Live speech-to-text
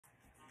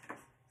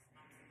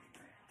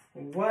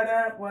What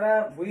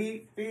up,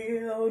 wheat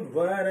field?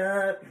 What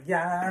up,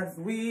 guys?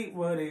 Wheat,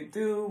 what it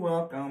do?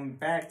 Welcome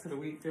back to the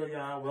wheat field,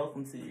 y'all.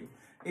 Welcome to you.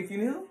 If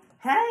you're new,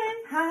 hey,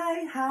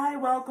 hi,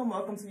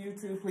 welcome to you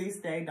too. Please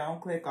stay, don't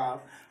click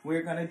off.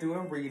 We're going to do a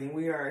reading.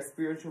 We are a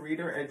spiritual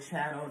reader, a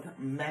channeled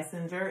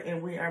messenger,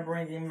 and we are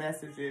bringing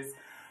messages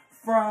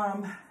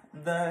from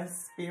the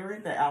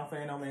spirit, the Alpha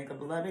and Omega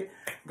beloved,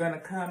 going to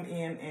come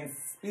in and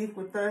speak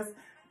with us.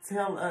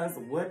 Tell us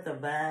what the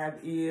vibe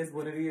is,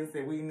 what it is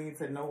that we need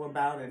to know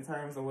about in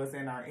terms of what's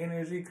in our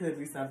energy. Could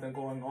be something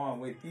going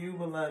on with you,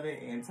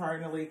 beloved,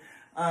 internally,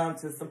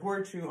 to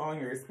support you on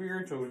your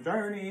spiritual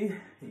journey.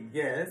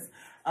 Yes.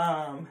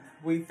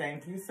 We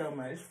thank you so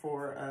much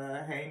for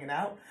hanging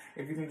out.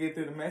 If you can get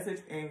through the message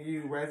and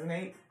you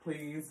resonate,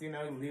 please,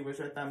 leave us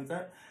your thumbs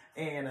up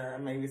and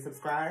maybe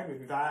subscribe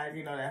if you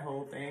vibe, that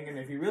whole thing. And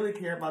if you really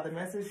care about the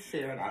message,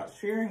 share it out.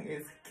 Sharing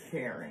is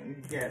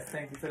caring. Yes.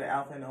 Thank you to the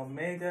Alpha and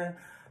Omega.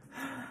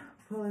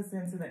 Pull us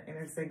into the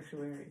inner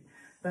sanctuary,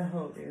 the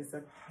holiest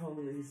of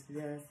holies.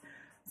 Yes,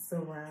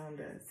 surround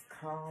us,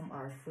 calm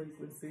our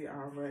frequency,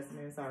 our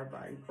resonance, our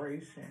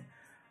vibration.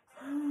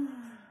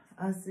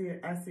 I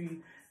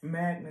see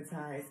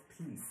magnetized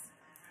peace.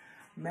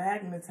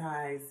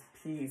 Magnetized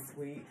peace.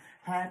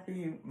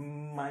 Happy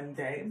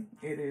Monday.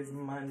 It is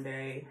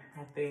Monday,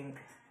 I think,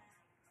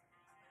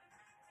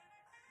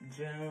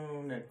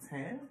 June the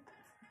 10th,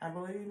 I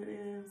believe it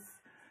is.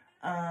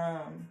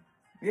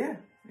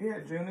 Yeah,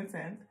 June the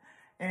 10th.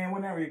 And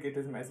whenever you get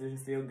this message,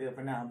 it's still good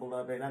for now,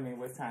 beloved. I mean,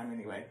 what's time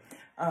anyway?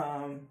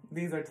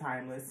 These are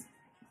timeless.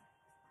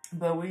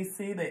 But we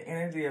see the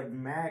energy of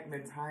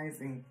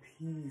magnetizing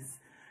peace,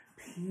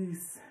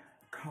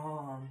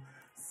 calm,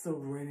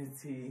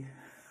 serenity,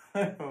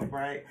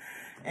 right?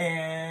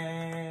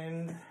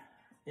 And,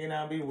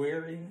 be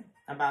wary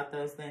about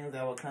those things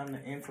that will come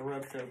to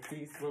interrupt your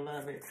peace,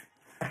 beloved.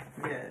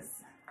 Yes.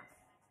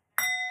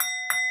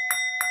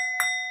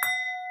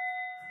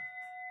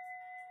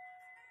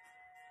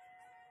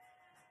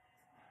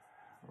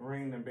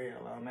 Ring the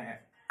bell on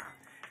that.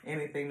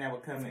 Anything that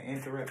would come to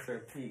interrupt your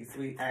peace.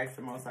 We ask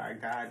the Most High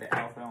God, the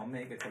Alpha and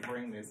Omega, to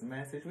bring this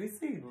message. We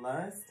see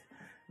lust.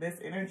 This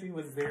energy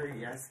was there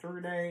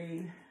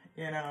yesterday.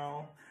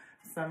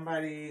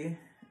 Somebody,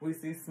 we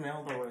see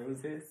smell the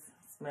roses.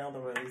 Smell the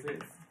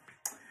roses.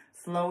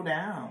 Slow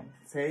down.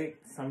 Take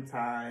some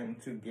time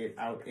to get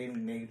out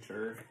in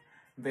nature.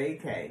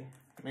 Vacay.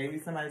 Maybe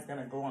somebody's going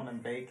to go on a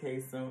vacay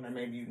soon, or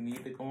maybe you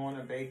need to go on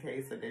a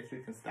vacay so that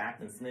you can stop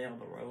and smell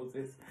the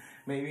roses.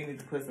 Maybe you need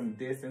to put some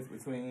distance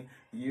between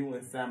you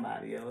and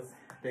somebody else.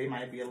 They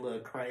might be a little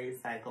crazy,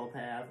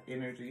 psychopath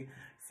energy.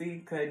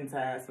 See, cutting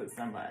ties with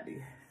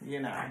somebody.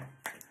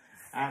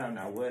 I don't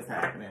know what's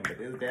happening, but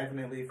it's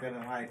definitely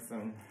feeling like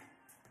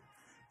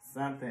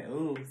something.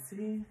 Ooh,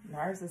 see,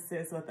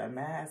 narcissist with a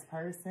masked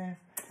person.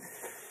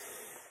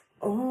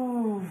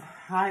 Oh,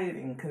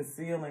 hiding,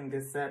 concealing,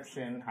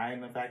 deception,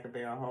 hiding the fact that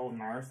they're a whole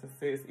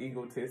narcissist,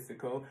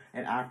 egotistical,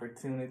 and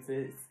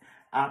opportunist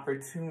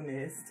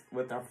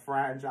with a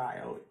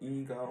fragile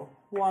ego,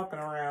 walking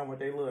around with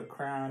their little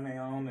crown they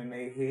on and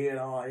their head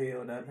all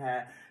healed up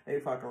high. They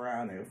fuck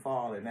around and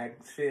fall, and that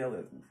shell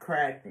is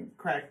crack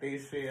their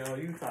shell.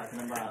 You talking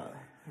about,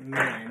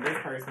 man, this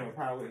person will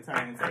probably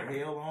turn into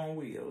hell on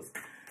wheels,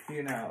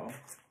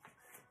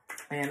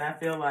 And I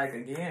feel like,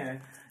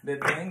 again, the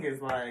thing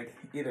is like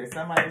either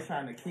somebody's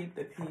trying to keep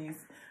the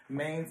peace,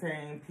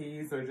 maintain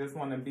peace, or just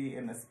want to be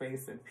in a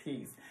space of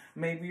peace.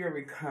 Maybe you're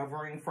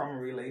recovering from a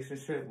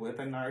relationship with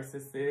a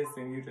narcissist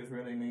and you just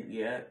really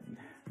need,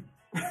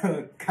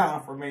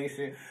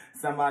 confirmation.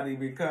 Somebody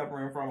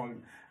recovering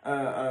from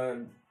a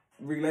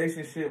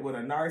relationship with a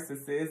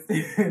narcissist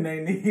and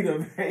they need a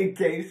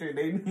vacation.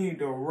 They need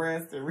to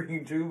rest and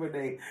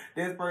rejuvenate.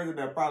 This person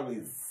that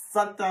probably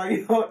sucked all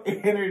your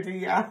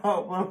energy out,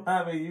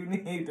 beloved. You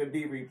need to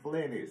be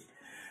replenished.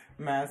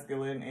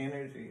 Masculine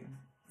energy.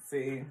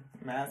 See,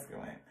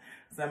 masculine.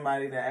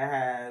 Somebody that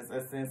has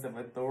a sense of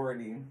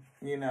authority,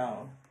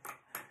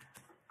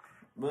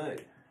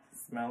 Look,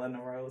 smelling the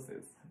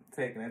roses.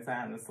 Taking the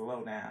time to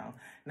slow down.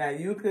 Now,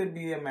 you could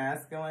be a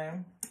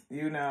masculine,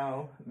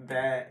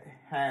 that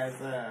has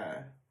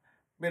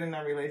been in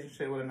a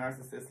relationship with a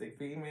narcissistic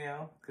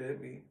female.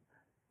 Could be.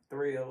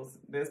 Thrills.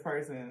 This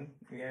person,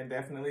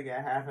 definitely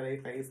got half of their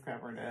face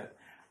covered up.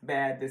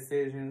 Bad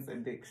decisions,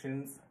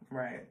 addictions,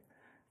 right?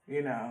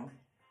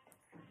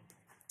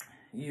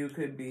 You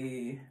could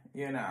be,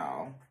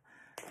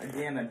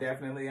 again,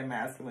 definitely a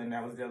masculine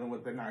that was dealing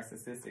with the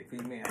narcissistic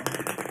female.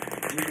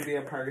 You could be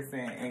a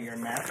person in your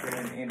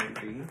masculine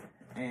energy,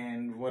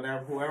 and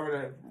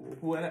whoever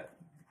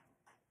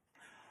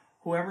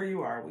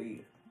you are,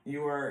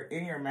 you are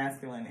in your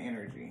masculine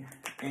energy,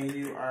 and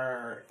you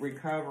are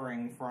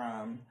recovering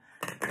from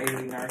a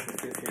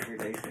narcissistic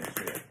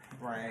relationship,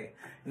 right?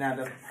 Now,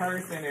 the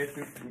person that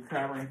you're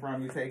recovering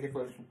from, you take it,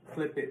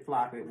 flip it,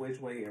 flop it,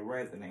 which way it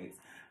resonates.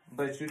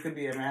 But you could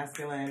be a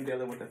masculine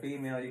dealing with a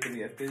female. You could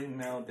be a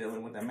female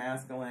dealing with a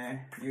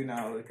masculine.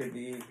 It could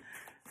be,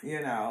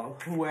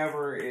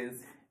 whoever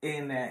is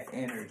in that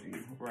energy,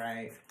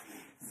 right?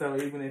 So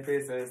even if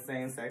it's a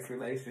same-sex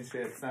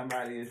relationship,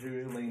 somebody is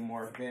usually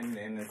more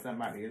feminine and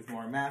somebody is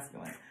more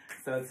masculine.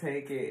 So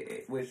take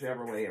it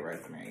whichever way it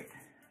resonates,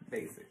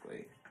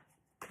 basically.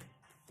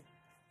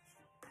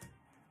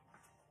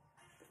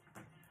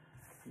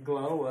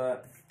 Glow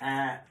up.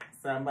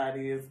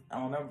 Somebody is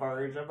on the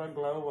verge of a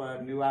glow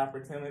up. New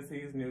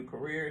opportunities, new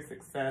career,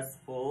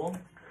 successful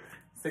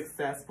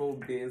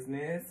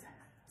business.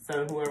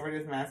 So whoever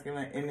is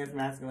masculine, in this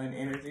masculine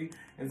energy,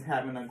 is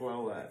having a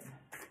glow up.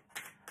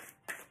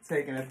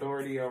 Taking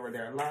authority over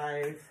their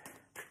life.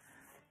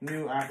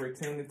 New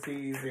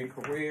opportunities in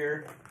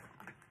career.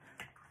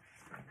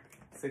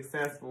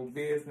 Successful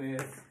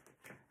business.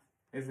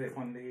 Is it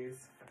one of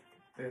these?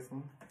 This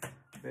one?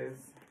 This.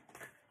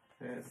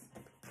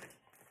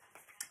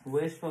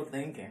 Wishful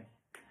thinking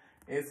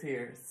is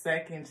here.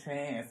 Second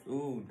chance.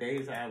 Ooh,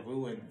 deja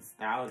vu and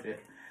nostalgia.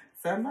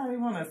 Somebody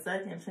want a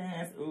second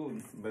chance.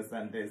 Ooh, but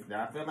I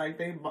feel like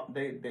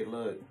they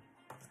look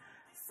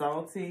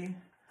salty,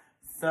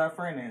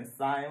 suffering in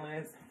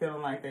silence,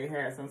 feeling like they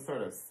had some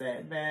sort of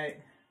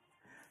setback.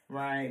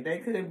 Right? They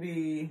could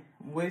be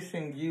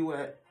wishing you.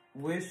 I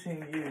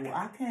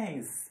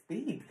can't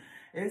speak.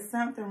 It's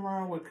something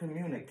wrong with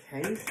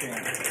communication,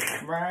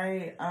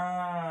 right?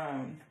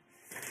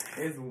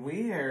 It's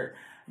weird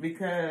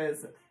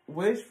because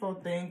wishful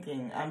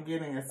thinking, I'm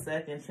getting a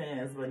second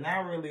chance, but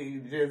not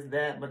really just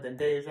that, but the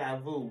deja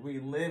vu,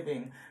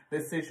 reliving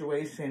the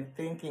situation,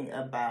 thinking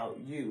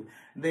about you.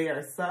 They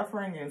are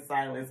suffering in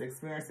silence,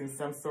 experiencing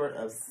some sort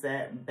of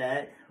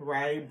setback,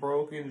 right?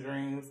 Broken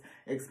dreams,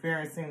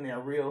 experiencing their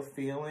real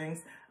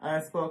feelings,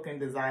 unspoken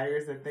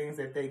desires, the things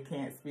that they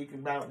can't speak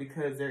about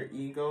because their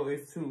ego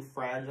is too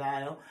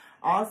fragile.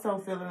 Also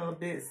feeling a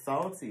bit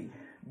salty,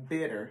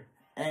 bitter,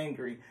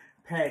 angry,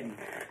 petty.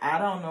 I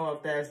don't know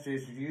if that's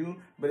just you,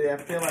 but I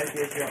feel like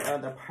it's your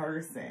other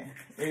person.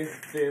 It's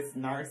this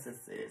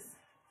narcissist.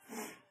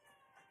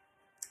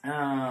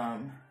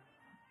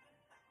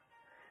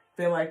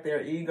 Feel like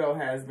their ego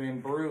has been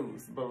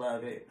bruised,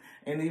 beloved.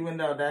 And even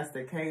though that's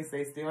the case,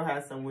 they still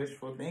have some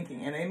wishful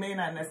thinking. And they may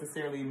not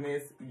necessarily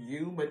miss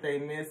you, but they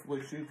miss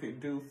what you could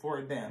do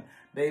for them.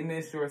 They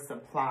miss your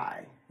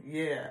supply.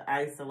 Yeah,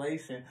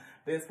 isolation.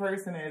 This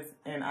person is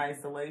in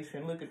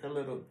isolation. Look at the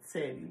little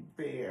teddy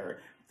bear.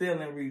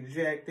 Feeling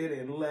rejected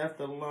and left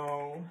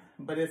alone.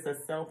 But it's a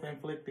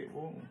self-inflicted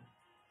wound.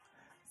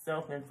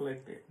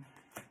 Self-inflicted.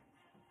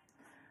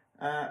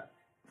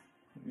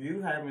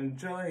 You having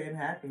joy and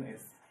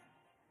happiness.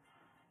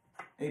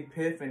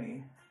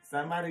 Epiphany.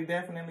 Somebody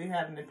definitely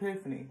had an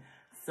epiphany.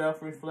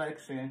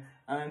 Self-reflection.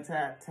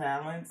 Untapped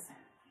talents.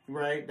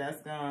 Right?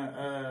 That's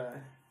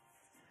gonna,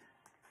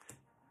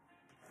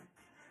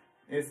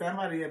 is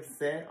somebody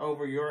upset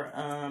over your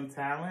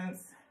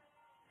talents?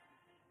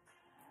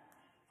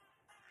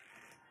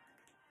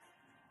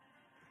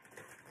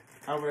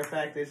 Over the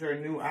fact that your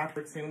new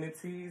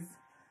opportunities?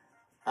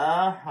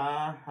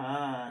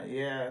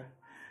 Yeah.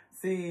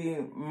 See,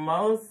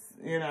 most,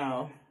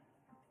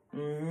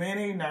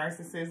 many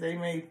narcissists, they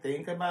may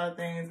think about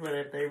things, but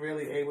if they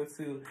really able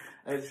to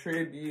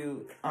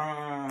attribute,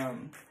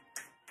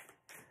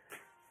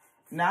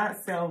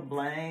 not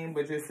self-blame,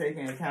 but just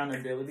taking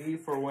accountability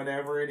for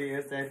whatever it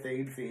is that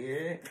they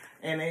did.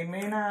 And they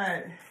may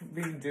not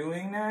be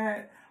doing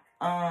that.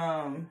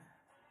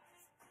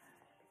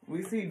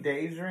 We see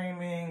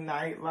daydreaming,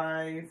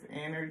 nightlife,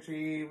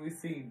 energy. We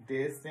see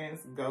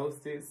distance,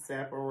 ghosted,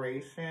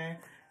 separation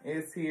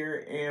is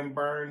here, and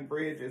burned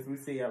bridges. We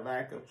see a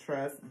lack of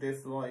trust,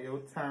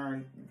 disloyal,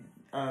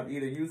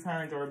 either you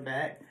turned your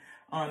back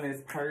on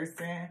this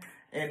person,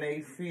 and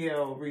they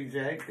feel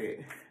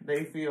rejected.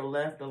 They feel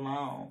left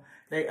alone.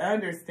 They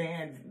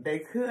understand, they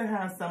could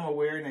have some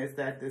awareness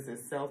that this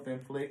is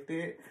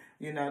self-inflicted.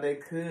 They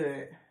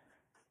could.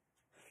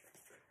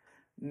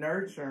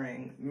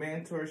 Nurturing,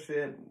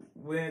 mentorship,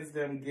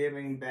 wisdom,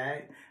 giving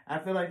back. I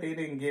feel like they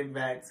didn't give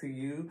back to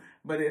you,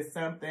 but it's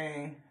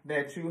something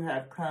that you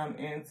have come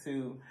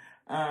into,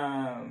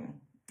 an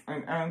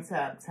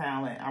untapped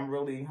talent. I'm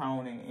really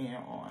honing in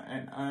on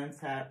an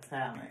untapped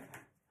talent.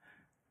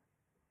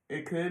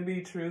 It could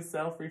be true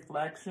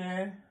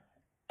self-reflection,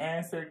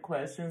 answered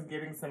questions,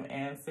 getting some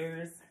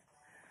answers,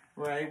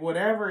 right?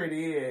 Whatever it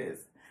is,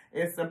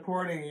 it's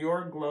supporting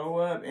your glow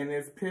up and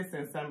it's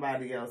pissing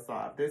somebody else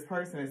off. This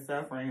person is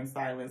suffering in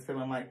silence,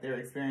 feeling like they're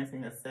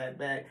experiencing a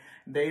setback.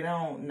 They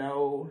don't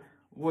know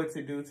what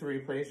to do to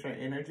replace your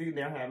energy.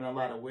 They're having a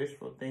lot of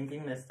wishful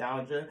thinking,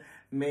 nostalgia,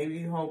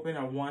 maybe hoping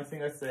or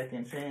wanting a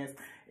second chance.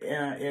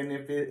 And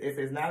if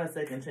it's not a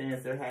second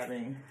chance, they're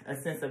having a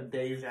sense of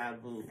deja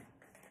vu.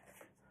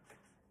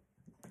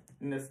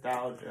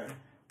 Nostalgia.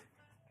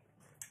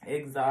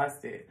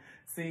 Exhausted.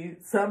 See,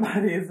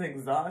 somebody is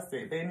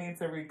exhausted. They need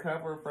to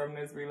recover from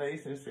this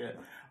relationship.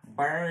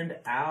 Burned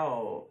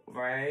out,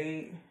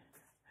 right?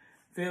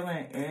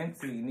 Feeling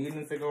empty,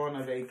 needing to go on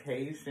a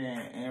vacation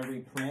and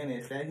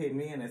replenish. That hit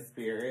me in the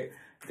spirit.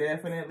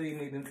 Definitely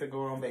needing to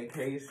go on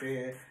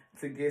vacation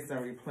to get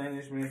some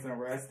replenishment and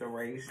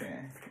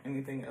restoration.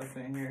 Anything else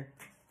in here?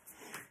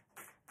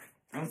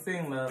 I'm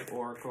seeing love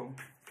oracle.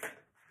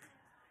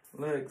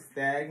 Look,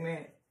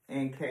 stagnant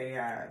and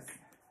chaos.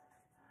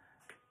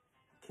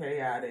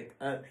 Chaotic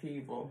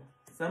upheaval.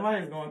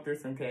 Somebody's going through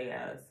some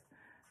chaos.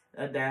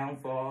 A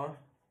downfall.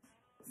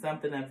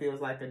 Something that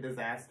feels like a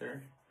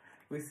disaster.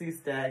 We see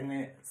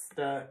stagnant,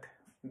 stuck,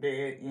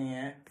 dead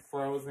end,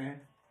 frozen.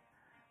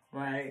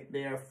 Right?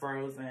 They are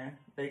frozen.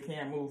 They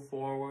can't move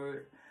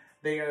forward.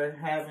 They are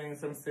having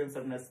some sense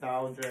of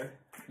nostalgia,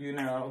 you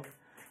know,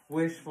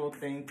 wishful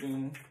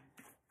thinking,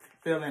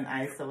 feeling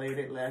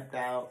isolated, left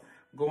out,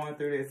 going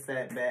through this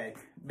setback.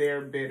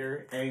 They're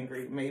bitter,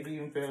 angry, maybe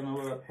even feeling a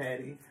little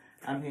petty.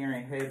 I'm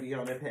hearing heavy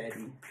on the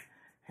petty.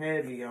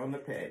 Heavy on the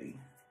petty.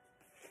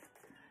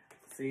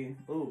 See?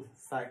 Ooh,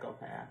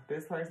 psychopath.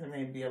 This person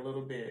may be a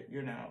little bit,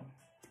 you know,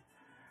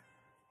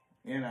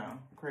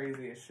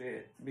 crazy as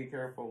shit. Be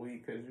careful,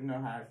 because you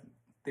know how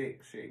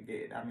thick shit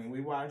get. I mean,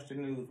 we watch the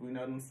news. We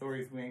know them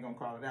stories. We ain't gonna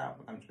call it out,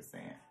 but I'm just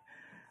saying.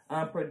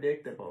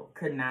 Unpredictable.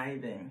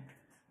 Conniving,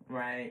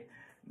 right?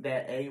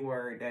 That A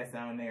word that's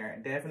on there.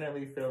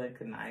 Definitely feeling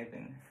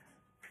conniving.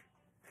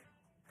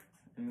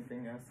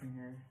 Anything else in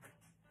here?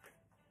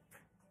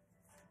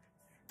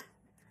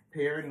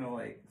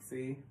 Paranoid.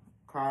 See?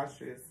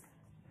 Cautious.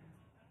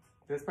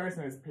 This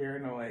person is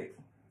paranoid.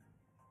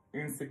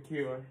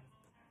 Insecure.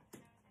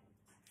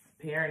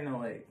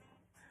 Paranoid.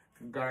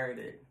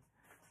 Guarded.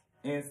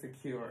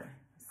 Insecure.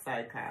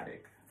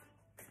 Psychotic.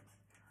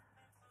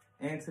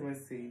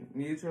 Intimacy.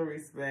 Mutual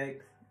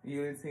respect.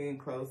 Unity and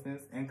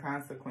closeness. And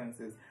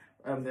consequences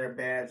of their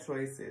bad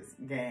choices,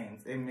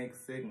 games, and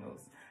mixed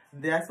signals.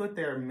 That's what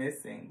they're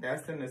missing.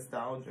 That's the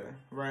nostalgia,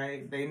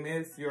 right? They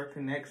miss your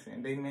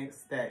connection. They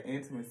miss that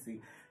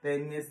intimacy. They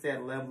miss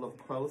that level of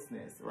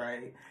closeness,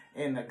 right?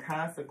 And the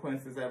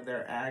consequences of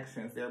their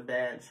actions, their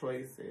bad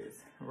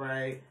choices,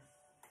 right?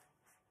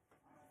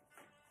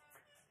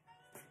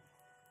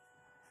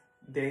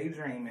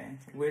 Daydreaming,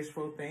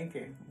 wishful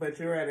thinking, but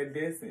you're at a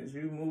distance.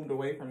 You moved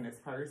away from this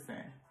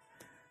person.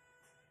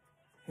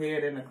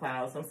 Head in the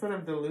clouds, some sort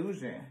of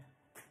delusion.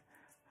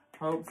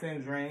 Hopes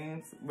and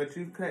dreams, but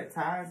you cut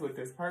ties with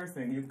this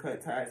person. You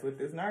cut ties with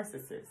this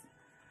narcissist.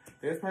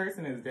 This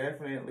person is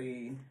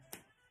definitely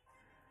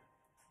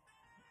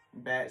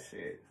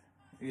batshit.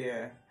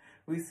 Yeah.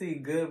 We see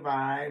good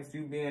vibes,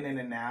 you being in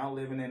the now,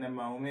 living in the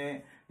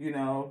moment, you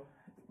know,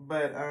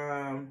 but,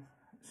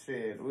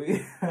 shit,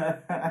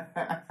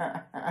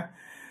 I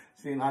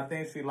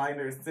think she lighted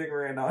her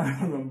cigarette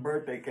on them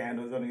birthday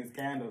candles, on these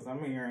candles.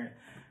 I'm hearing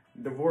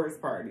divorce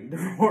party,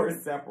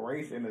 divorce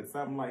separation, or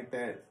something like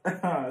that,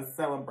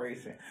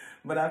 celebration.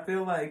 But I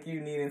feel like you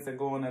needing to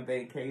go on a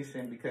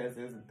vacation because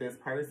this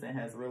person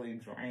has really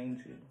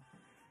drained you.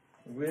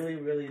 Really,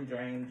 really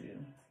drained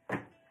you.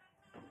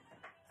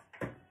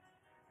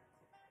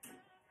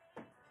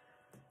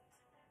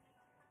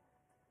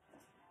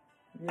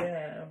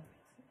 Yeah.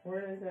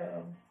 Where'd it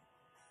go?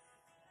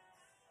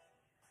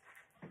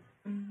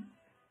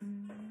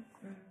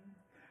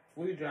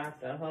 We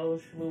dropped a whole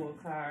slew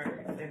of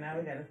cards, and now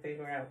we gotta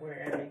figure out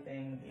where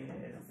everything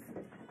is.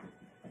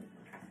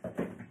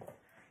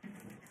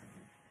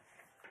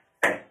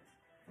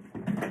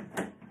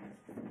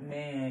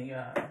 Man,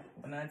 y'all,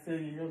 when I tell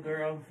you your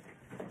girl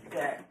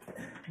got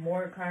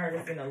more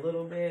cards in a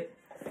little bit,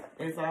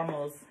 it's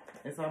almost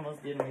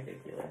getting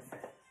ridiculous.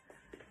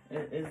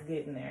 It's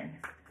getting there.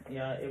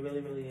 Y'all, it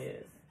really, really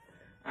is.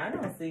 I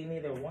don't see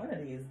neither one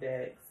of these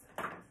decks.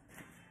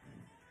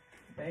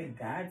 They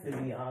got to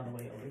be all the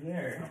way over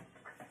here.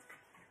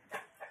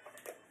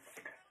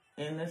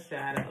 In the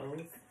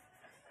shadows.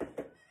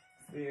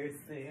 Spirit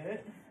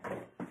said.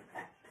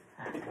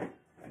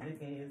 We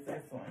can use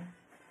this one.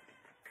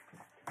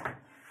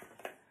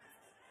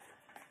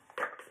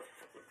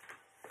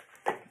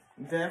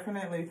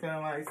 Definitely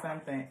feeling like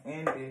something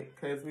ended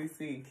because we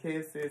see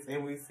kisses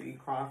and we see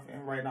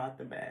coughing right off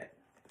the bat.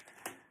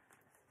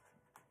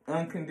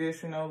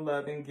 Unconditional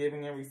loving,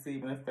 giving and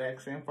receiving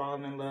affection,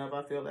 falling in love.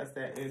 I feel that's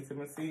that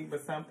intimacy,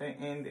 but something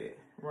ended,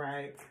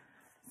 right?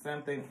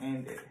 Something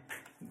ended.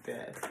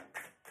 Death.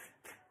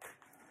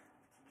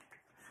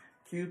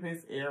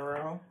 Cupid's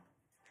arrow.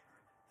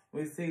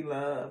 We see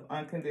love,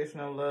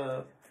 unconditional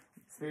love.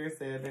 Spirit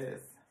said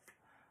this.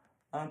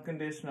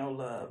 Unconditional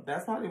love.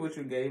 That's probably what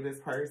you gave this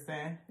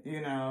person,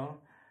 you know.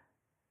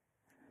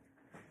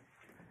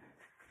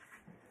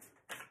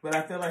 But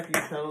I feel like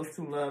you chose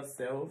to love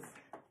self,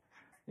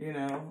 you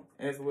know,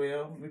 as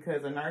well.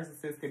 Because a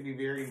narcissist can be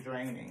very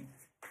draining,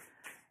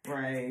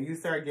 right? You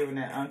start giving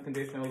that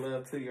unconditional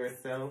love to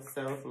yourself,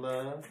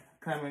 self-love,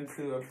 coming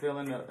to a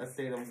feeling of a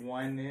state of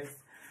oneness.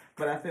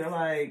 But I feel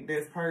like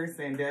this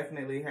person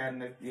definitely had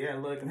an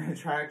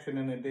attraction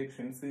and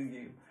addiction to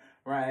you,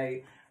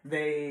 right?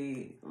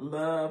 They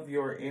love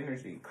your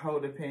energy,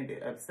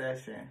 codependent,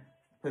 obsession,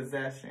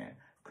 possession,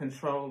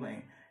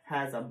 controlling,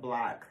 has a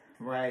block,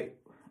 right?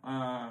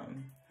 I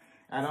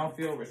don't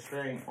feel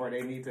restraint, or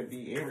they need to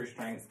be in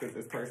restraints because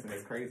this person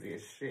is crazy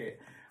as shit.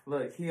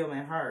 Look,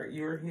 healing heart.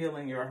 You're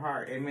healing your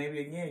heart. And maybe,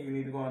 again, you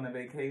need to go on a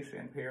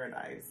vacation,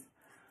 paradise.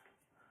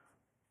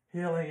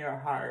 Healing your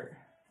heart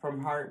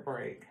from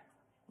heartbreak.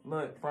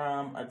 Look,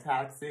 from a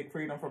toxic,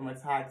 freedom from a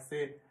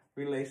toxic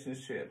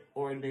relationship,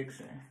 or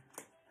addiction,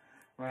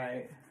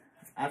 right?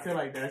 I feel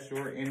like that's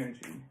your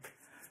energy,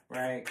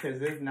 right? Because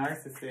this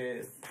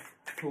narcissist,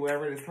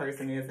 whoever this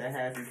person is that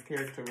has these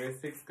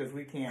characteristics, because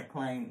we can't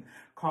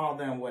call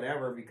them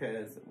whatever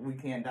because we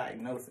can't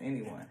diagnose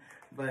anyone.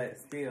 But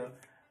still,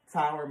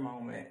 tower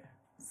moment,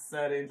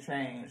 sudden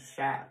change,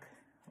 shock,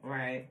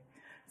 right?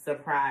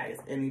 Surprise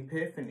and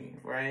epiphany,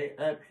 right?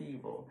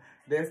 Upheaval.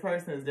 This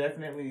person is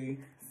definitely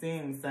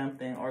seeing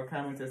something or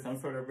coming to some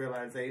sort of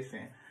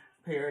realization.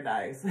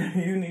 Paradise.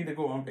 You need to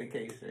go on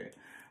vacation,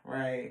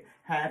 right?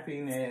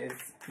 Happiness,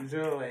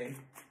 joy,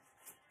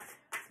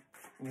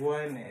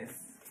 oneness.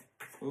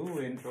 Ooh,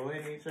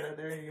 enjoying each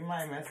other. You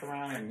might mess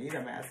around and meet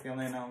a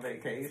masculine on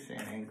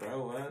vacation and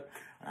grow up.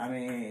 I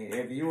mean,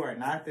 if you are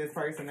not this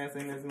person that's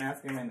in this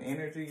masculine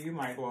energy, you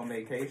might go on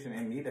vacation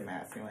and meet a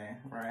masculine,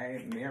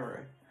 right?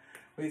 Mirror.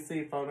 We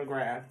see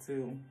photograph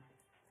too.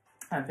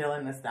 I'm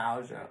feeling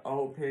nostalgia,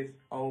 old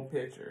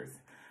pictures,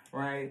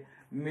 right?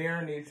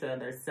 Mirroring each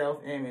other,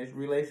 self-image,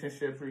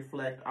 relationships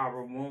reflect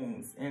our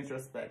wounds,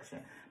 introspection.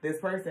 This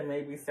person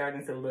may be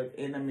starting to look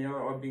in the mirror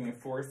or being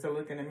forced to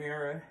look in the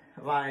mirror.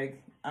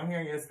 Like, I'm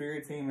hearing your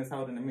spirit team is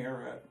holding the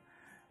mirror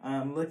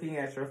up. Looking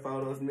at your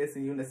photos,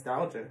 missing you,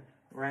 nostalgia,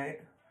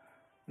 right?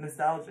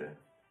 Nostalgia.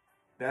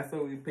 That's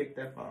what we picked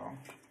up on.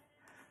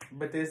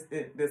 But this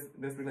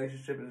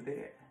relationship is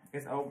dead.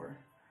 It's over.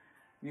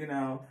 You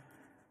know,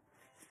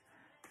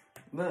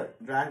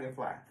 look,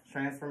 dragonfly,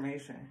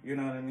 transformation. You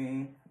know what I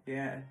mean?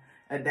 Yeah.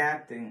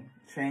 Adapting,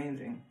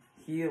 changing,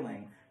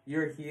 healing.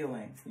 You're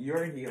healing.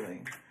 You're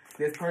healing.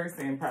 This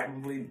person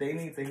probably, they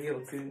need to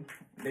heal too.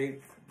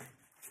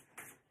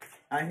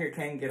 I hear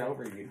can't get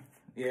over you.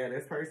 Yeah,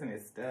 this person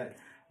is stuck.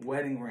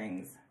 Wedding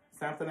rings.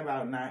 Something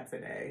about not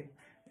today.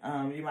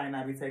 You might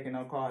not be taking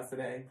no calls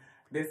today.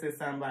 This is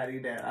somebody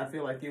that I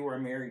feel like you were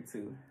married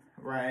to,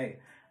 right?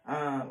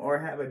 Or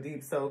have a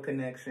deep soul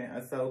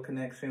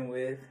connection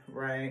with,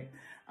 right?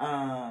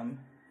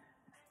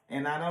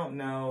 And I don't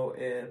know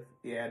if,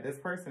 this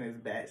person is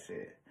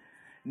batshit.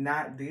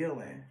 Not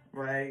dealing,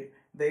 right?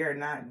 They are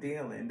not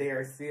dealing. They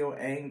are still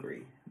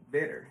angry,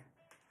 bitter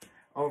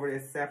over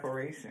this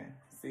separation.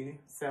 See?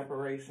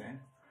 Separation,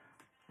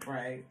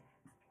 right?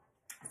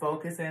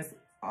 Focusing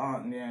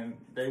on,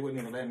 they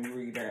wouldn't even let me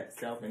read that.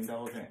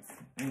 Self-indulgence.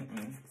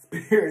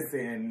 Spirit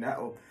saying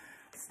no.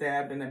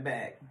 Stabbed in the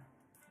back.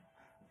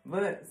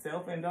 But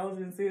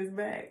self-indulgence is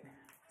back.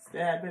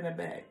 Stabbed in the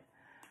back.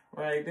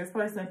 Right? This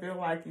person feel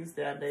like you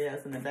stabbed their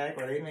ass in the back,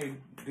 or they may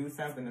do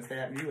something to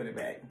stab you in the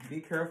back.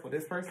 Be careful.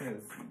 This person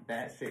is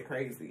batshit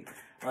crazy.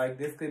 Like,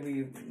 this could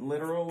be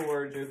literal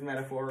or just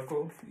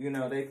metaphorical. You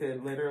know, they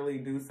could literally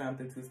do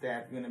something to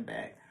stab you in the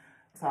back.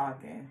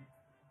 Talking.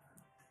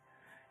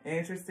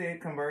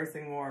 Interested,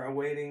 conversing more,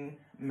 awaiting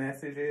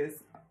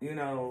messages. You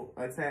know,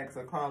 a text,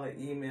 a call, an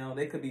email.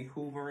 They could be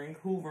hoovering.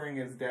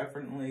 Hoovering is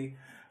definitely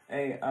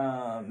a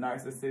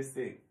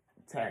narcissistic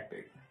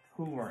tactic.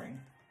 Hoovering.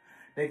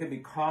 They could be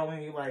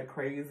calling you like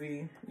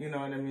crazy, you know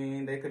what I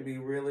mean? They could be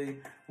really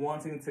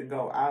wanting to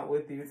go out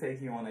with you,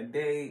 take you on a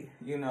date,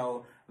 you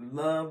know,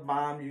 love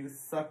bomb you,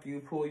 suck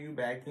you, pull you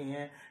back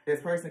in. This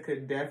person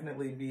could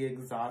definitely be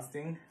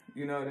exhausting,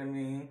 you know what I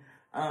mean?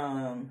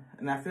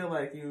 And I feel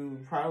like you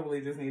probably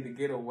just need to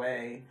get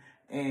away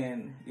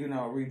and, you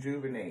know,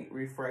 rejuvenate,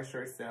 refresh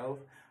yourself,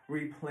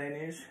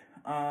 replenish.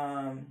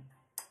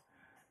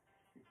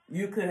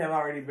 You could have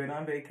already been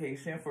on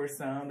vacation for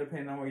some,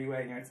 depending on where you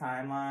at in your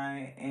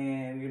timeline.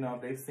 And, you know,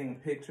 if they've seen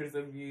pictures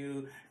of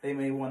you, they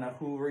may want to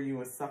hoover you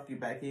and suck you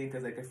back in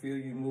because they can feel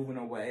you moving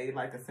away,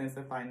 like a sense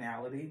of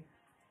finality.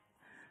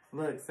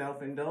 Look,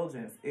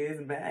 self-indulgence is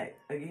back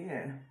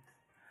again.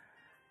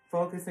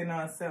 Focusing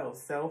on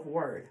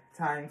self-worth,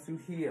 time to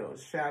heal,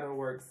 shadow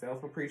work,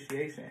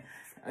 self-appreciation.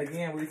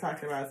 Again, we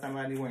talked about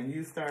somebody when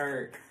you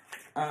start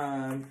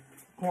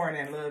pouring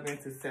that love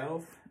into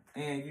self,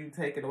 and you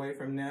take it away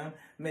from them,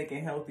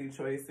 making healthy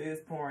choices,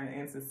 pouring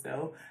into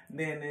self,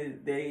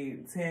 then they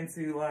tend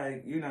to,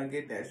 like, you know,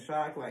 get that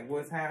shock, like,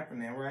 what's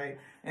happening, right?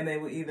 And they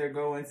will either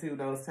go into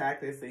those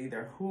tactics of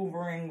either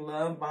hoovering,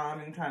 love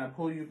bombing, trying to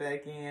pull you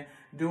back in,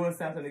 doing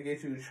something to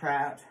get you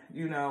trapped,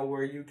 you know,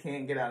 where you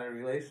can't get out of a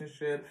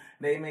relationship.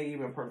 They may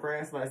even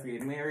progress, let's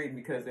get married,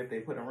 because if they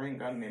put a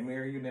ring on and they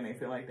marry you, then they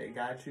feel like they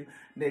got you.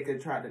 They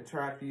could try to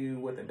trap you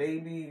with a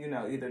baby, you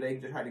know, either they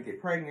just try to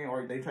get pregnant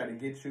or they try to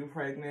get you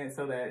pregnant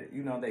so that,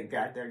 you know, they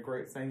got their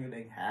grips on you,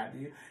 they have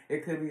you.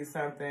 It could be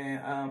something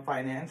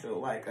financial,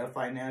 like a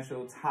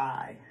financial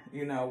tie,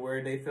 you know,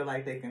 where they feel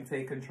like they can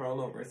take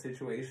control over a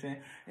situation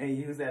and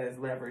use that as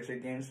leverage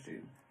against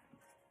you.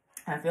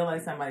 I feel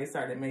like somebody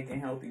started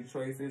making healthy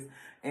choices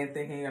and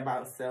thinking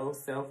about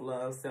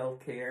self-love,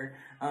 self-care,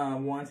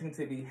 wanting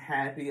to be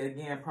happy,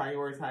 again,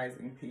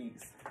 prioritizing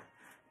peace.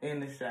 In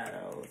the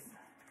shadows.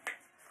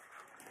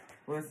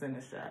 What's in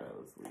the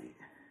shadows, Lee?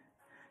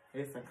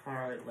 It's a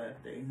card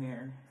left in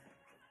here.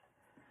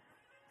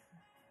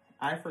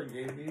 I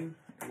forgive you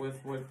was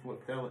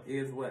what fell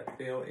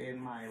in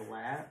my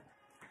lap.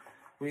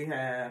 We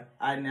have,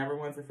 I never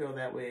want to feel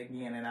that way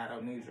again, and I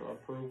don't need your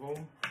approval.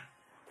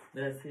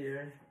 That's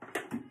here.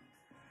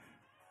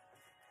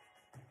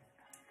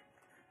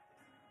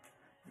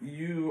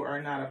 you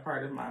are not a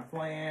part of my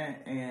plan,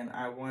 and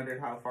I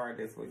wondered how far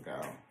this would go.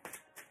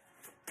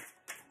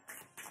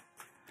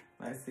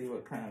 Let's see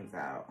what comes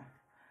out.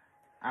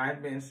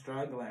 I've been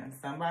struggling.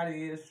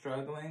 Somebody is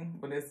struggling,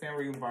 but it's in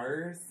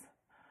reverse,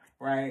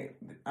 right?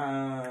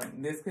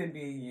 This could be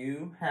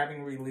you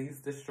having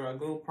released the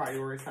struggle,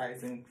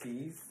 prioritizing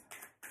peace,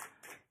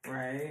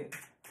 right?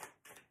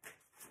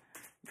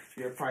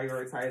 You're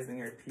prioritizing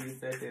your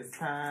peace at this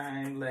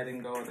time, letting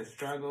go of the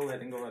struggle,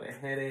 letting go of the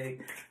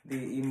headache,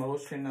 the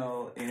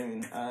emotional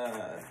and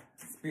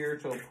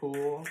spiritual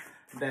pull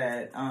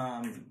that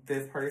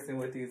this person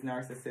with these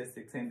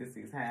narcissistic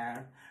tendencies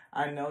have.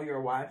 I know you're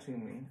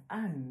watching me.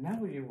 I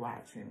know you're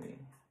watching me,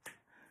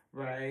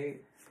 right?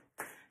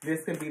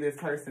 This could be this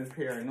person's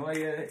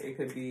paranoia. It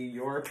could be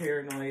your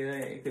paranoia.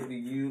 It could be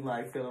you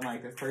like feeling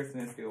like this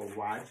person is still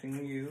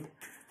watching you.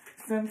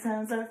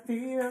 Sometimes I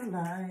feel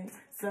like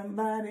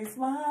somebody's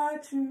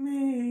watching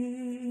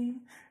me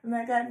and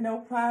I got no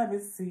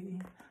privacy.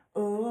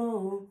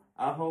 Oh,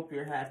 I hope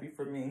you're happy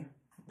for me.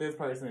 This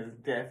person is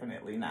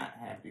definitely not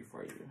happy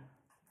for you.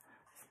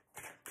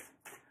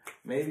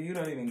 Maybe you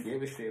don't even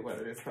give a shit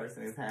whether this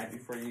person is happy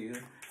for you.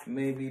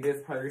 Maybe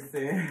this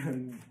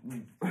person,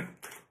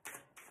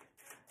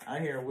 I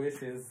hear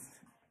wishes.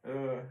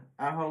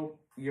 I hope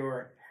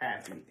you're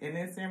happy. And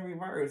it's in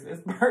reverse. This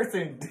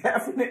person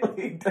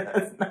definitely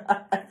does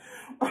not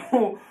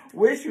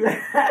wish you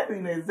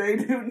happiness. They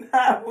do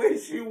not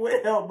wish you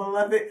well,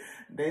 beloved.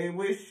 They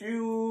wish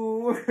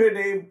you,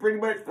 they pretty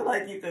much feel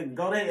like you could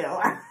go to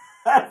hell.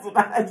 That's what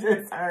I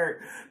just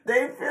heard.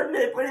 They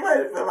pretty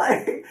much feel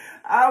like,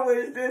 I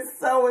wish this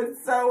so and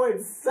so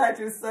and such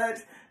and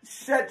such.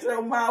 Shut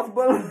your mouth,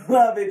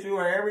 beloved. You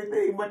are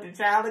everything but the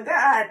child of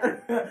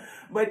God.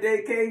 But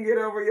they can't get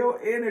over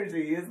your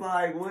energy. It's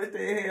like, what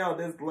the hell?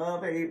 This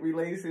love-hate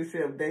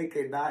relationship, they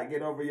cannot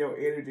get over your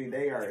energy.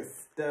 They are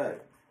stuck.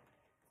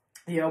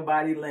 Your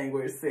body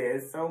language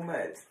says so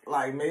much.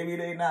 Like, maybe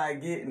they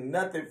not getting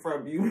nothing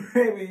from you.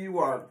 Maybe you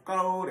are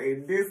cold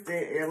and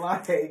distant and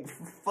like,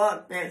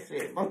 fuck that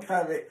shit,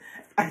 beloved.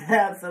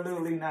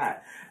 Absolutely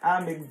not.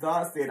 I'm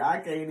exhausted. I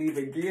can't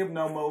even give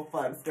no more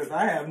fucks because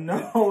I have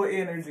no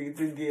energy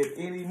to give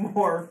any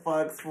more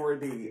fucks for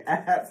thee.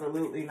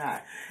 Absolutely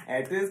not.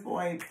 At this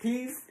point,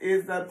 peace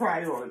is the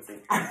priority.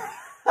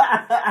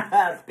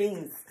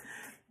 Peace.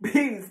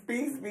 Peace.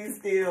 Peace be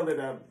still,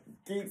 and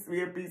keeps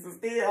me a piece of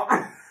steel.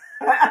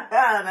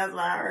 That's what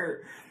I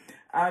heard.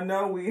 I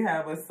know we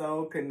have a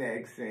soul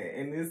connection,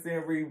 and it's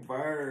in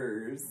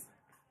reverse.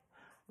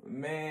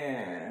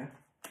 Man,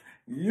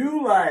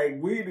 you like,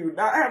 we do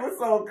not have a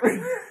soul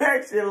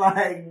connection.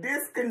 Like,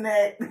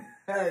 disconnect,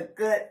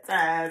 cut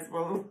ties,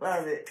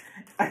 beloved.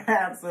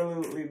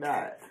 Absolutely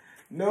not.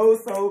 No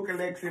soul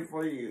connection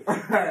for you.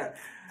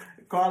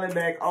 Calling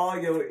back all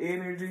your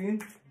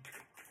energy.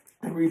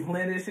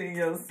 Replenishing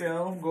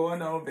yourself,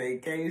 going on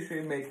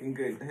vacation, making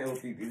good,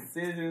 healthy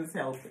decisions,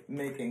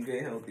 making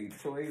good, healthy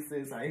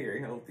choices. I hear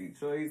healthy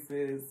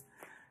choices.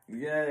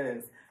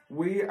 Yes,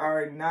 we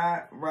are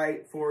not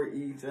right for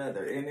each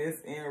other, and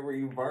it's in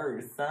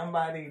reverse.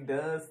 Somebody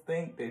does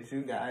think that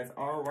you guys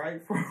are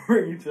right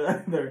for each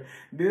other.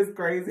 This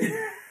crazy.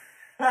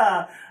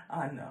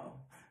 I know.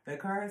 The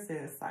card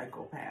says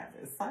psychopath.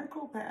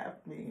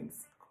 Psychopath means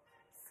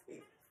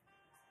sweet.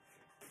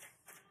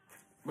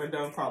 But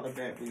don't call it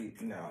that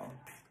weak, no.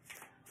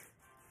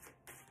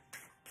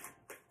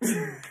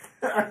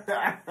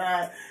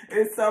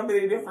 It's so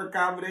many different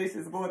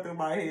combinations going through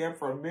my head,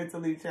 from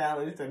mentally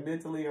challenged to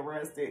mentally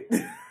arrested.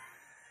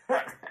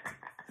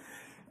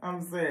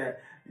 I'm saying,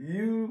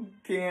 you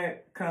can't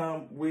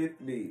come with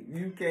me.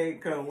 You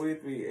can't come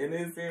with me. And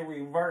it's in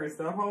reverse.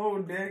 The whole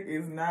deck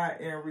is not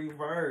in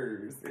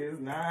reverse. It's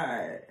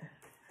not.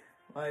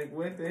 Like,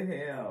 what the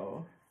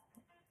hell?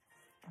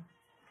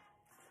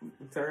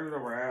 Turn it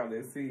around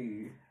and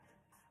see.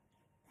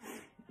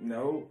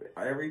 Nope,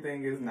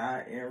 everything is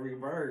not in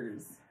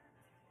reverse.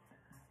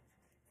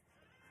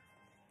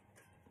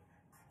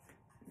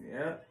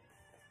 Yep.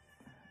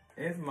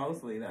 It's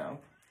mostly though.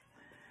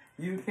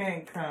 You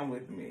can't come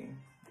with me.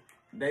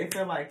 They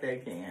feel like they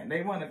can.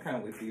 They want to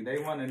come with you. They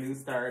want a new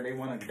start.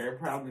 They're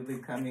probably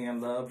coming in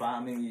love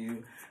bombing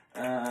you,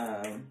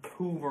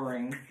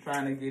 hoovering,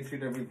 trying to get you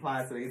to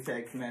reply to their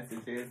text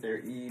messages,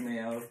 their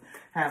emails,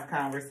 have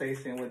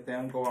conversation with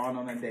them, go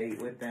on a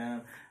date with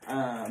them.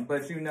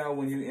 But you know,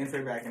 when you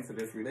enter back into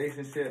this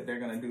relationship, they're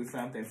going to do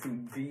something to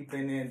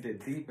deepen it, to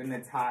deepen the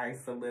tie,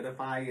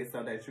 solidify it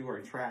so that you are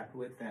trapped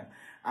with them.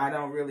 I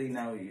don't really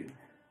know you,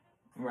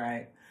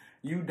 right?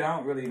 You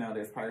don't really know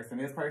this person.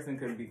 This person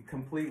could be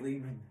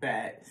completely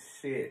bat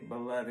shit,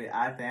 beloved.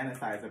 I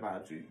fantasize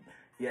about you.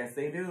 Yes,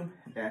 they do.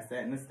 That's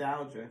that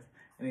nostalgia.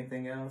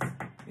 Anything else?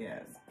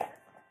 Yes.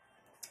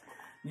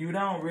 You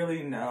don't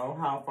really know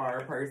how far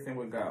a person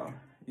would go.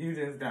 You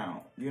just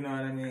don't. You know what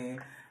I mean?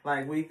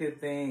 Like, we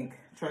could think,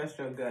 trust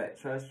your gut,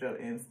 trust your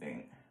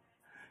instinct.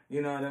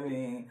 You know what I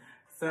mean?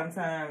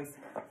 Sometimes,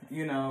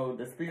 you know,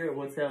 the spirit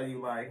will tell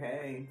you, like,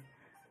 hey,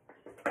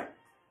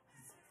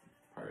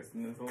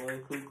 person is a little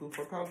cuckoo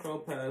for Cocoa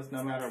Puffs.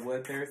 No matter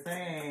what they're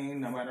saying,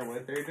 no matter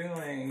what they're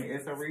doing,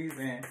 it's a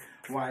reason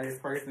why this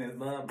person is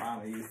love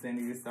bombing you,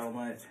 sending you so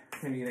much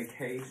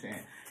communication.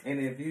 And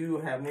if you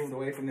have moved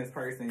away from this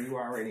person, you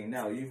already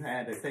know. You've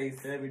had the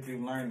taste of it,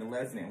 you've learned the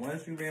lesson. And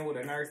once you've been with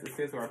a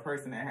narcissist or a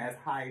person that has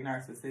high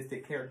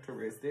narcissistic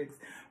characteristics,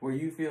 where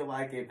you feel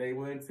like if they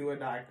went to a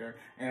doctor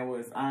and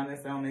was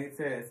honest on their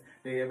test,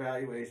 their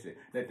evaluation,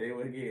 that they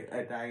would get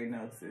a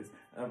diagnosis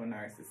of a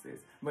narcissist.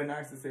 But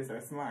narcissists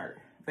are smart.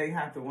 They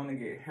have to want to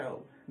get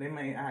help. They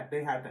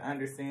have to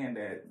understand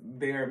that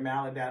their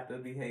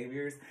maladaptive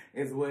behaviors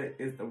is what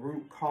is the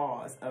root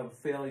cause of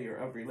failure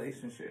of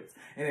relationships.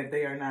 And if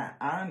they are not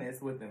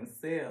honest with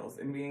themselves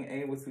and being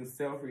able to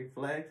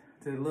self-reflect,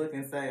 to look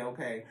and say,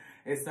 okay,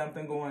 is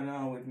something going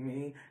on with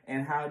me,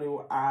 and how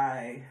do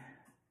I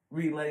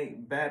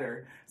relate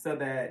better so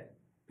that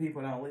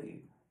people don't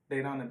leave?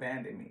 They don't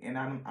abandon me, and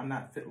I'm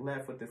not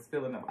left with this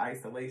feeling of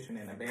isolation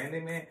and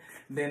abandonment.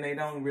 Then they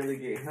don't really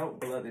get help,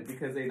 beloved,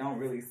 because they don't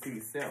really see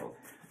self.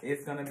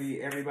 It's going to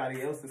be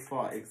everybody else's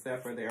fault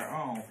except for their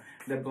own.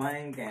 The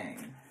blame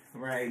game,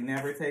 right?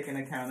 Never taking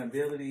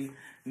accountability,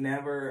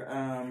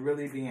 never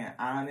really being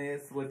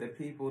honest with the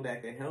people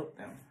that can help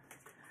them.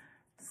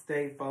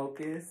 Stay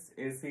focused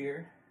is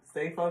here.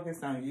 Stay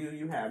focused on you.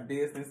 You have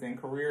business and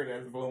career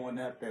that's blowing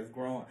up, that's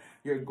growing.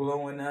 You're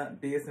glowing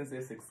up. Business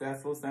is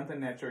successful. Something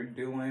that you're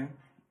doing,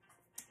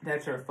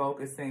 that you're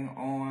focusing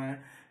on.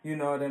 You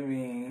know what I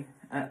mean?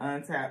 An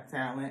untapped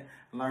talent.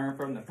 Learn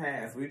from the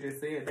past. We just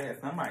said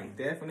that. Somebody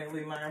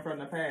definitely learn from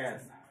the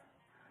past.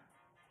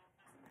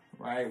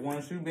 Right?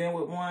 Once you've been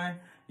with one,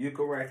 you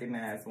can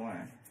recognize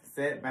one.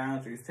 Set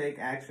boundaries. Take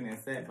action and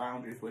set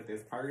boundaries with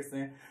this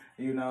person.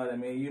 You know what I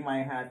mean? You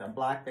might have to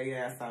block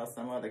their ass out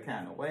some other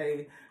kind of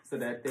way so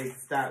that they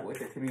stop with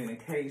the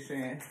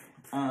communication.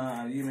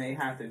 You may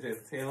have to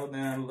just tell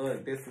them,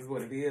 look, this is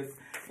what it is.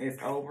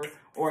 It's over.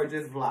 Or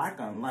just block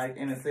them, like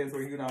in a sense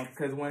where you don't,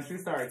 because once you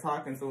start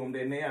talking to them,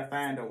 then they'll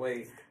find a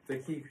way to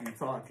keep you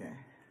talking.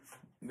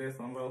 This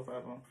one, both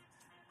of them.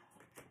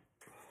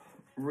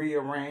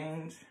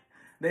 Rearrange.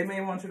 They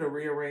may want you to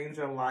rearrange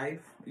your life.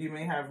 You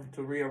may have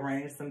to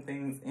rearrange some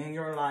things in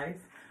your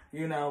life,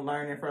 you know,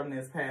 learning from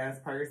this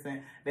past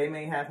person. They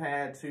may have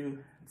had to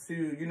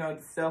you know,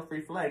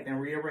 self-reflect and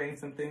rearrange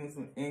some things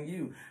in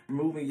you.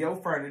 Moving your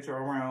furniture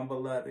around,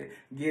 beloved.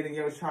 Getting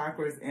your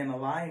chakras in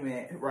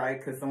alignment, right?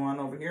 Because someone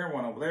over here,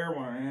 one over there,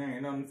 one,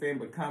 you know what I'm saying?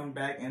 But come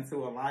back into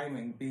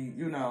alignment. Be,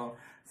 you know,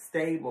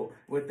 stable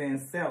within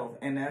self.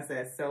 And that's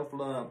that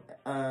self-love.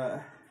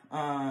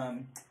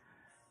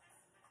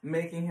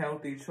 Making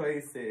healthy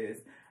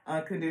choices.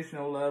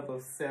 Unconditional love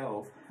of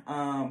self.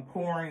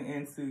 Pouring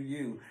into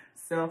you.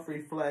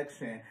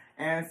 Self-reflection,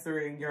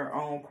 answering your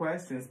own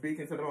questions,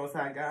 speaking to the Most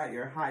High God,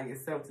 your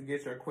highest self, to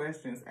get your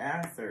questions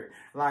answered.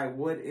 Like,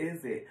 what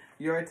is it?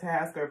 Your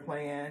task or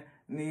plan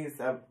needs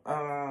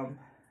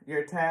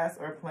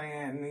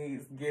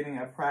getting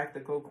a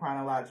practical,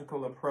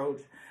 chronological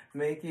approach.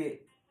 Make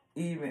it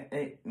even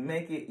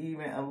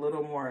a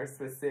little more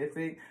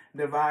specific.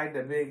 Divide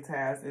the big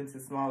tasks into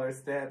smaller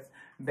steps.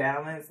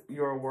 Balance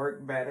your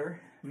work better.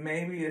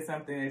 Maybe it's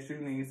something that you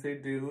need to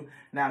do,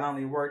 not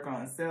only work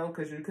on self,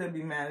 because you could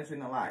be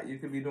managing a lot. You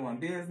could be doing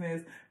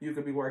business, you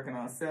could be working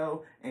on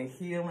self and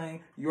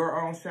healing,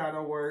 your own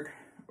shadow work,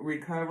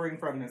 recovering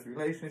from this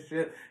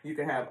relationship. You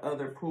could have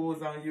other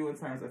pulls on you in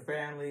terms of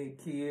family,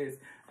 kids,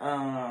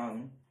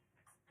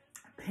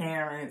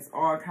 parents,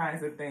 all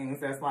kinds of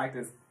things. That's like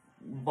this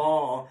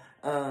ball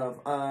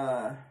of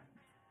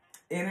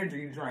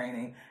energy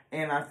draining,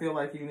 and I feel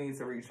like you need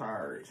to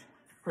recharge.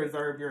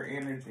 Preserve your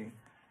energy.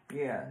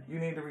 Yeah, you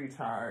need to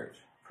recharge.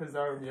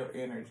 Preserve your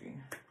energy.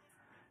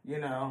 You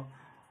know,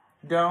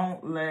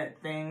 don't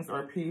let things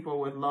or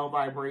people with low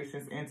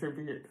vibrations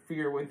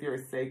interfere with your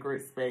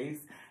sacred space.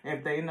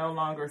 If they no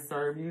longer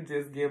serve you,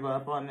 just give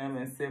up on them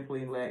and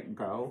simply let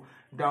go.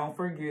 Don't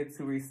forget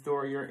to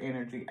restore your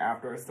energy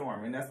after a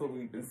storm. And that's what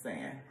we've been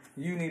saying.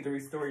 You need to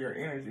restore your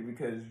energy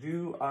because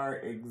you are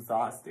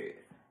exhausted.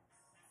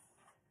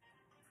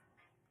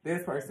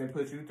 This person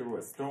put you through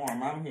a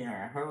storm. I'm hearing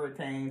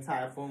hurricane,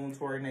 typhoon,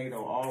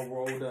 tornado, all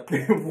rolled up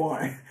in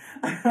one.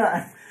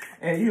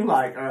 And you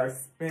like are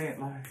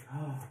spent like,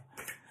 oh.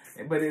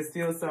 But it's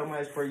still so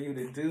much for you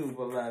to do,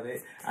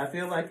 beloved. I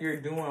feel like you're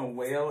doing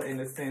well in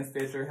the sense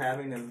that you're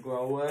having this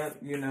glow up.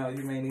 You know,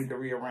 you may need to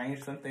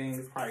rearrange some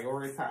things,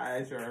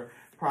 prioritize your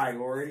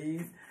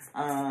priorities.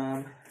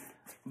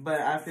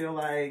 But I feel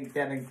like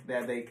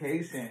that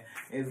vacation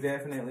is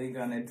definitely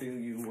going to do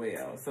you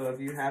well. So if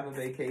you have a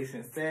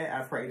vacation set,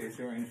 I pray that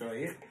you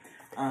enjoy it.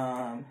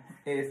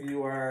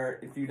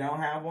 If you don't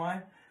have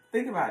one,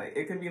 think about it.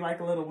 It could be like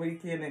a little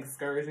weekend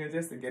excursion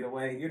just to get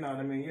away. You know what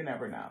I mean? You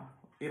never know.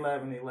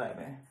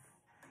 11/11.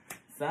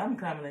 Something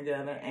coming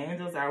together.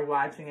 Angels are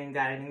watching and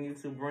guiding you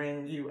to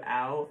bring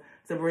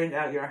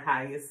out your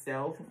highest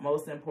self.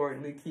 Most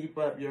importantly, keep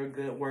up your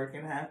good work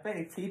and have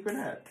faith. Keep it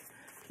up.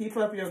 Keep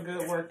up your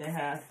good work and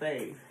have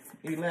faith.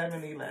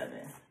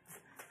 11/11.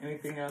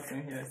 Anything else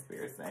in here?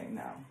 Spirit saying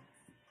no.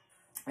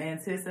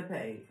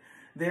 Anticipate.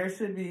 There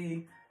should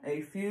be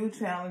A few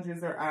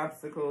challenges or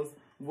obstacles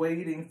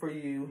waiting for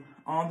you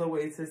on the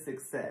way to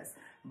success.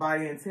 By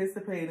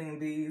anticipating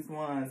these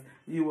ones,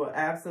 you will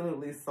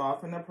absolutely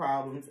soften the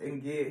problems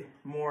and get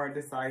more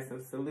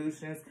decisive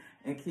solutions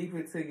and keep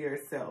it to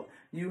yourself.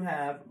 You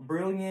have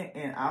brilliant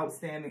and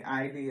outstanding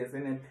ideas.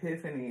 An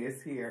epiphany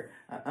is here,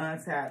 an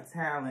untapped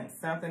talent,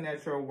 something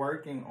that you're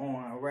working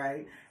on,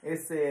 right? It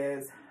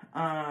says,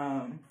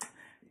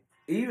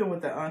 even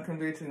with the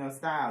unconventional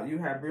style, you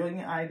have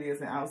brilliant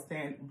ideas and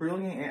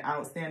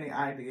outstanding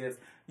ideas.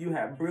 You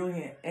have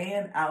brilliant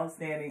and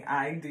outstanding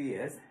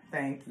ideas.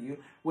 Thank you.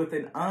 With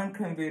an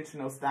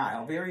unconventional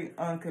style, very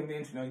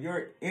unconventional.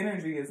 Your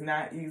energy is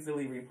not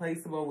easily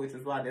replaceable, which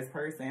is why this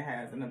person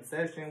has an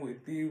obsession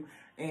with you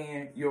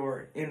and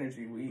your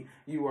energy.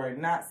 You are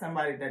not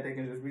somebody that they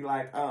can just be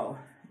like, oh,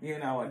 you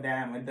know, a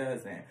dime a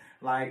dozen,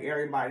 like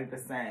everybody the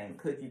same,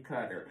 cookie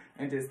cutter,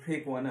 and just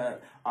pick one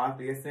up off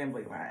the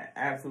assembly line.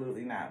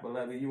 Absolutely not,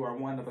 beloved. You are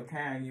one of a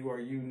kind. You are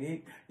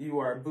unique. You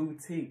are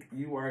boutique.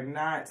 You are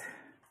not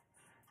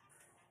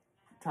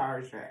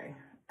Target.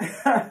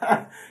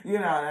 You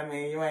know what I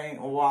mean? You ain't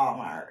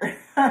Walmart.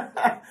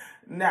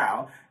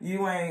 No,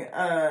 you ain't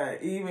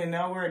even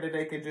nowhere that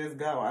they could just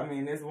go. I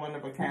mean, it's one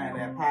of a kind,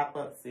 that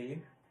pop-up,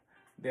 see?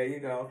 There you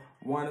go.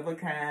 One of a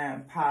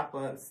kind,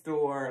 pop-up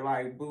store,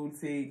 like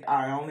boutique.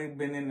 I only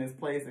been in this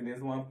place, and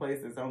this one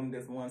place, it's only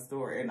this one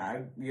store, and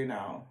I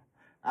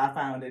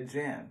found a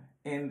gem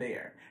in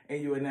there,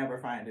 and you would never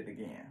find it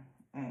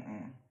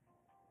again.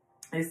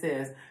 It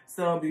says,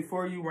 so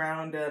before you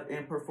round up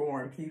and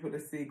perform, keep it a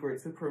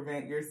secret to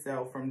prevent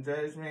yourself from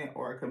judgment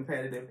or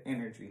competitive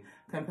energy.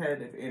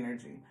 Competitive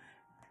energy.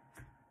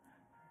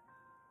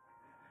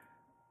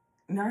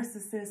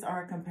 Narcissists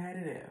are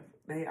competitive.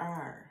 They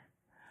are.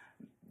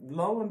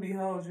 Lo and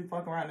behold, you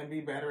fuck around and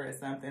be better at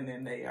something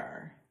than they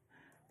are.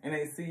 And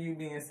they see you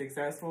being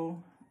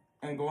successful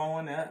and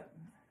glowing up.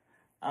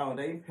 Oh,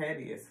 they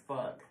petty as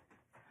fuck.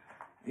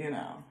 You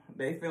know,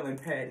 they feeling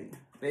petty.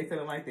 They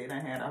feeling like they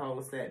done had a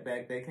whole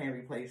setback. They can't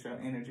replace your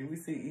energy. We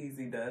see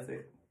Easy does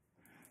it.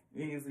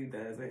 Easy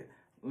does it.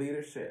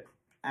 Leadership.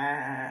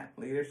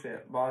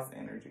 Leadership. Boss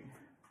energy.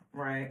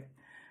 Right?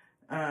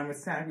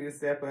 It's time for you to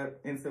step up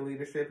into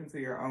leadership, into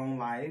your own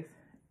life.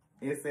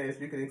 It says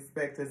you can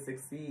expect to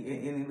succeed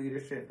in any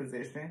leadership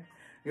position.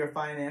 Your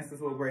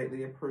finances will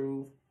greatly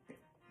improve.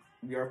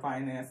 Your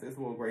finances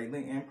will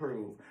greatly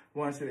improve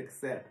once you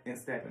accept and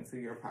step into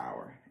your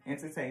power.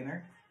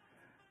 Entertainer.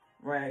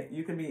 Right?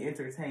 You could be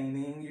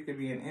entertaining. You could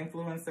be an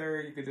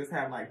influencer. You could just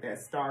have like that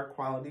star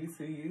quality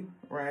to you.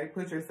 Right?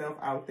 Put yourself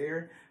out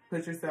there.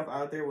 Put yourself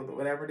out there with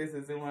whatever this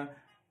is doing.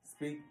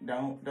 Speak.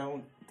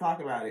 Don't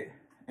talk about it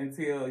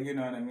until, you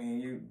know what I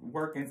mean, you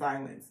work in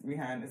silence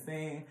behind the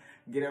scene.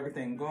 Get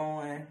everything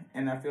going.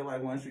 And I feel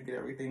like once you get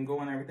everything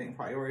going, everything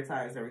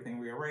prioritized, everything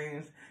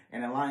rearranged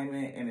in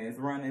alignment, and it's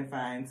running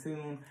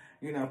fine-tuned,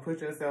 you know, put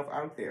yourself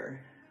out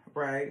there.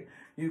 Right?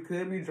 You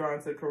could be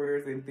drawn to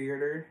careers in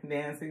theater,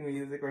 dancing,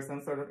 music, or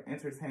some sort of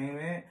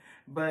entertainment.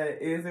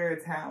 But is there a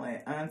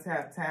talent,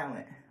 untapped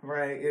talent,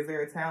 right? Is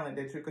there a talent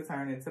that you could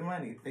turn into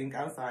money? Think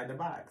outside the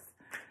box.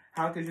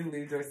 How could you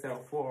lead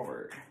yourself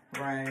forward,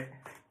 right?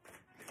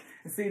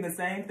 See, the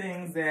same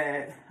things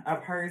that a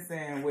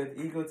person with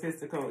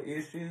egotistical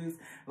issues,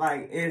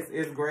 like,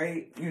 it's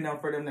great, you know,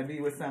 for them to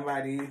be with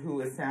somebody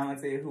who is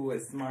talented, who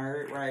is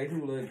smart, right,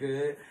 who look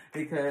good,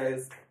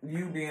 because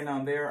you being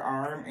on their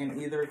arm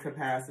in either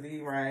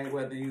capacity, right,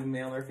 whether you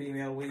male or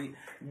female,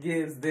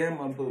 gives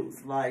them a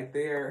boost. Like,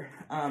 they're,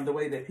 the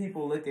way that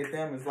people look at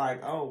them is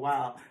like, oh,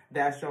 wow,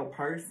 that's your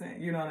person,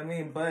 you know what I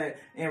mean? But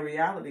in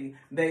reality,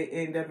 they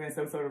end up in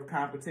some sort of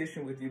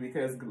competition with you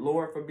because,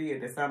 Lord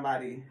forbid, that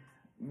somebody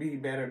be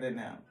better than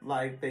them.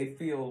 Like, they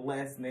feel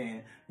less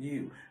than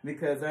you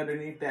because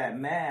underneath that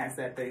mask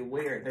that they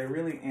wear, they're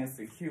really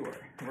insecure,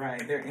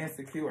 right? They're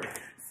insecure.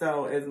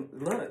 So,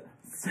 look,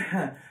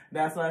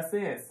 that's what I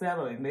said,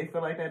 settling. They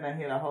feel like they done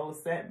hit a whole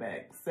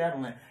setback,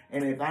 settling.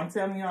 And if I'm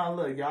telling y'all,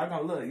 look, y'all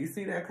gonna look. You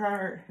see that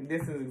card?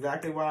 This is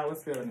exactly why I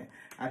was feeling it.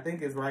 I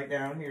think it's right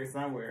down here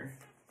somewhere.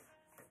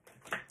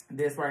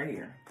 This right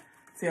here.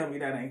 Tell me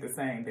that ain't the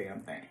same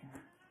damn thing.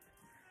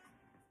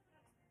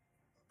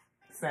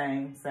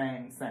 Same.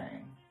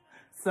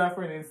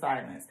 Suffering in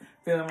silence.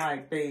 Feeling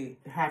like they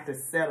have to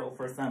settle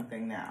for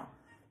something now.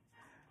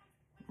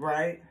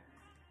 Right?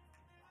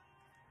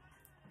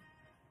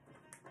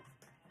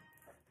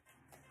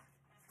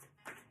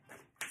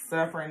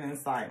 Suffering in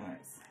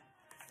silence.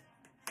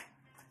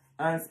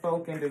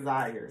 Unspoken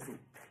desires.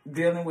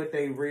 Dealing with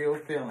their real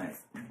feelings.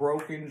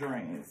 Broken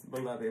dreams,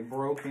 beloved.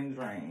 Broken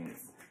dreams.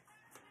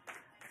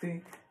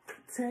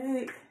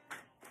 Take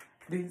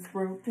these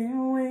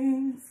broken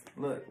wings.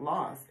 Look,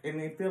 lost. And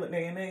they feel it.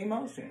 They in their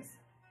emotions.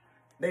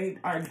 They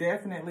are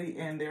definitely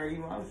in their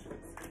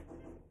emotions.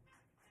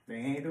 They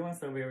ain't doing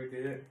so very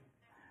good.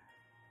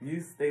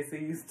 They see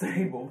you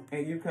stable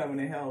and you coming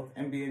to health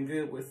and being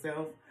good with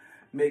self,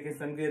 making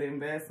some good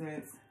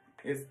investments.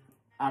 It's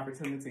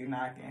opportunity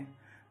knocking.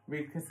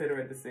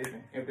 Reconsider a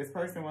decision. If this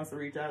person wants to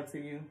reach out to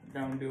you,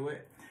 don't do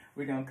it.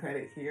 We're going to cut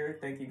it here.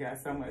 Thank you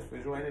guys so much for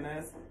joining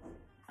us.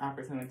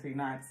 opportunity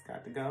knocks.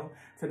 Got to go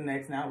to the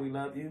next now. We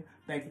love you.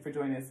 Thank you for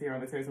joining us here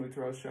on the Thursday with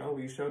Tarot Show.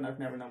 We sure enough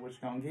never know what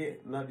you're going to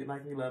get. Love you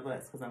like we love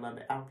us, because I love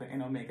the Alpha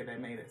and Omega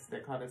that made us,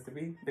 that called us to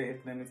be the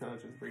infinite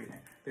intelligence breathing.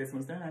 This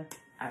one's done.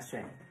 Ashe.